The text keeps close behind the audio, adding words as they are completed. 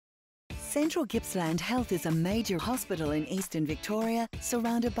Central Gippsland Health is a major hospital in eastern Victoria,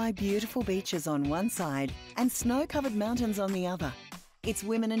 surrounded by beautiful beaches on one side and snow-covered mountains on the other. Its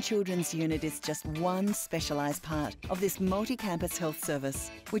Women and Children's Unit is just one specialised part of this multi-campus health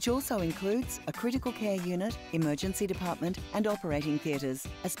service, which also includes a critical care unit, emergency department and operating theatres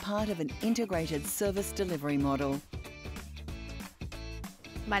as part of an integrated service delivery model.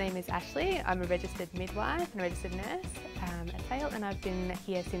 My name is Ashley. I'm a registered midwife and a registered nurse at Sale, and I've been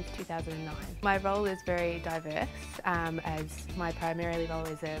here since 2009. My role is very diverse as my primary role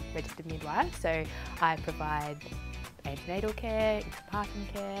is a registered midwife, so I provide antenatal care,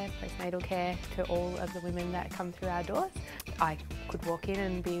 postpartum care, postnatal care to all of the women that come through our doors. I could walk in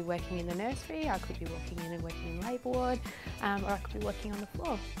and be working in the nursery, I could be walking in and working in labour ward, or I could be working on the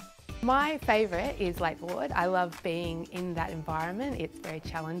floor. My favourite is labour ward. I love being in that environment. It's very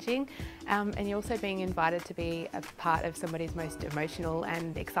challenging, and you're also being invited to be a part of somebody's most emotional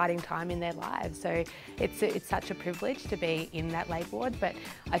and exciting time in their lives. So it's such a privilege to be in that labour ward, but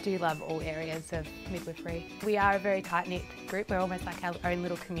I do love all areas of midwifery. We are a very tight-knit group. We're almost like our own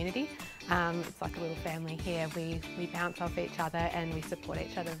little community. It's like a little family here. We bounce off each other and we support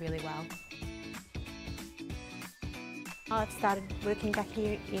each other really well. I started working back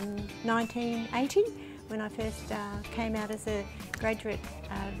here in 1980 when I first came out as a graduate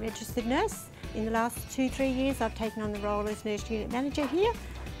registered nurse. In the last 2-3 years I've taken on the role as nurse unit manager here,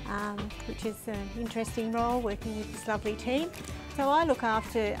 which is an interesting role, working with this lovely team. So I look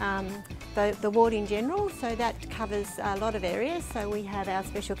after the ward in general, so that covers a lot of areas. So we have our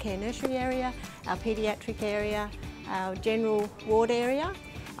special care nursery area, our paediatric area, our general ward area.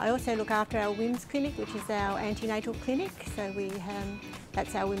 I also look after our women's clinic, which is our antenatal clinic, so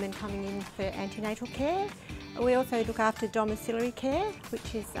that's our women coming in for antenatal care. We also look after domiciliary care,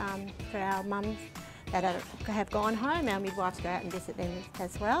 which is for our mums that have gone home. Our midwives go out and visit them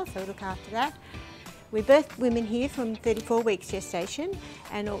as well, so we look after that. We birth women here from 34 weeks gestation,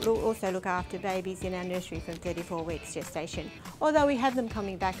 and also look after babies in our nursery from 34 weeks gestation, although we have them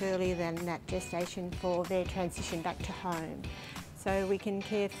coming back earlier than that gestation for their transition back to home. So we can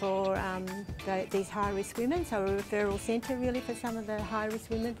care for these high-risk women, so a referral centre really for some of the high-risk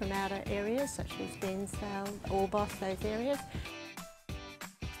women from outer areas such as Bensdale, Orbost, those areas.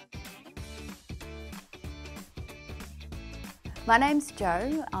 My name's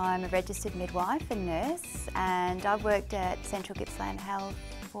Jo. I'm a registered midwife and nurse, and I've worked at Central Gippsland Health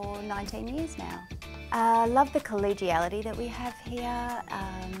for 19 years now. I love the collegiality that we have here.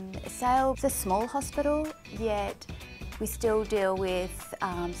 Sale's a small hospital, yet we still deal with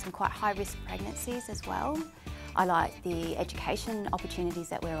some quite high-risk pregnancies as well. I like the education opportunities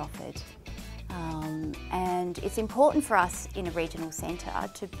that we're offered. And it's important for us in a regional centre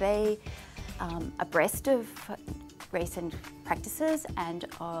to be abreast of recent practices and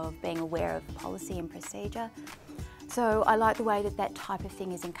of being aware of policy and procedure. So I like the way that that type of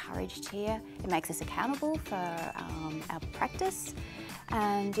thing is encouraged here. It makes us accountable for our practice,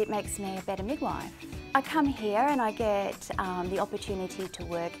 and it makes me a better midwife. I come here and I get the opportunity to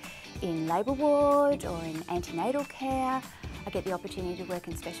work in labour ward or in antenatal care. I get the opportunity to work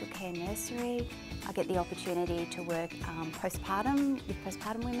in special care nursery. I get the opportunity to work postpartum with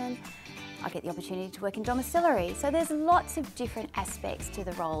postpartum women. I get the opportunity to work in domiciliary. So there's lots of different aspects to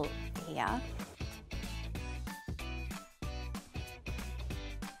the role here.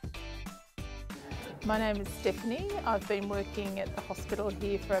 My name is Stephanie. I've been working at the hospital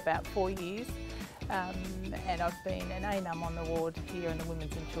here for about 4 years, and I've been an ANUM on the ward here in the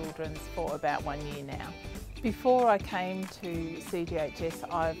Women's and Children's for about 1 year now. Before I came to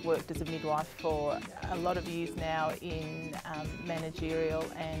CGHS, I've worked as a midwife for a lot of years now in managerial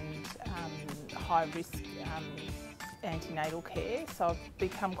and high-risk antenatal care, so I've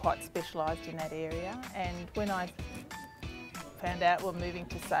become quite specialised in that area. And when I found out we're moving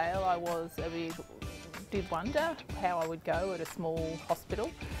to Sale, I did wonder how I would go at a small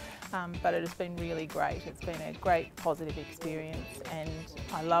hospital, but it has been really great. It's been a great positive experience, and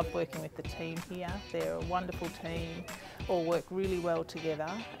I love working with the team here. They're a wonderful team, all work really well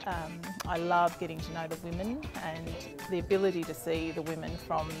together. I love getting to know the women and the ability to see the women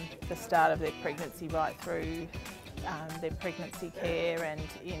from the start of their pregnancy right through their pregnancy care and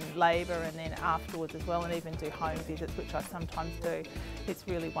in labour, and then afterwards as well, and even do home visits, which I sometimes do. It's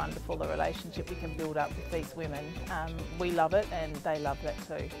really wonderful, the relationship we can build up with these women. We love it and they love that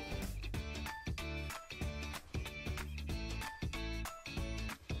too.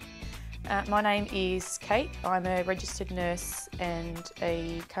 My name is Kate. I'm a registered nurse and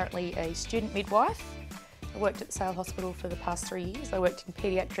currently a student midwife. I worked at Sale Hospital for the past 3 years. I worked in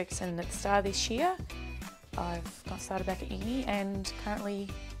paediatrics, and at the start of this year I've got started back at uni and currently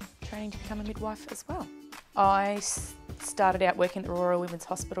training to become a midwife as well. I started out working at the Royal Women's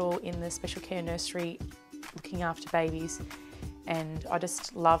Hospital in the special care nursery, looking after babies, and I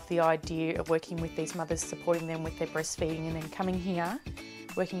just love the idea of working with these mothers, supporting them with their breastfeeding, and then coming here,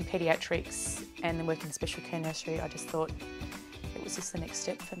 working in paediatrics and then working in the special care nursery. I just thought it was just the next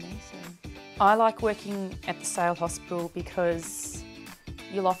step for me. So I like working at the Sale Hospital because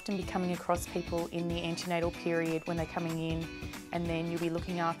you'll often be coming across people in the antenatal period when they're coming in, and then you'll be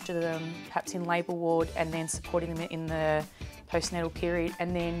looking after them perhaps in labour ward and then supporting them in the postnatal period,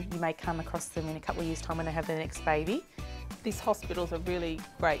 and then you may come across them in a couple of years' time when they have their next baby. This hospital's a really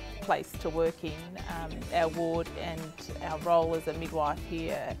great place to work in. Our ward and our role as a midwife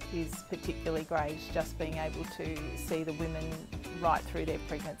here is particularly great. Just being able to see the women right through their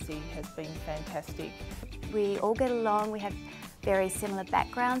pregnancy has been fantastic. We all get along, we have very similar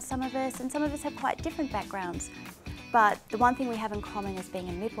backgrounds, some of us, and some of us have quite different backgrounds. But the one thing we have in common is being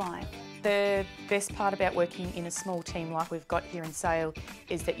a midwife. The best part about working in a small team like we've got here in Sale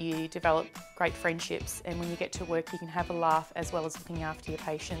is that you develop great friendships, and when you get to work you can have a laugh as well as looking after your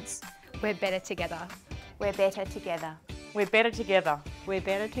patients. We're better together. We're better together. We're better together. We're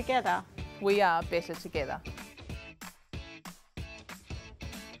better together. We are better together.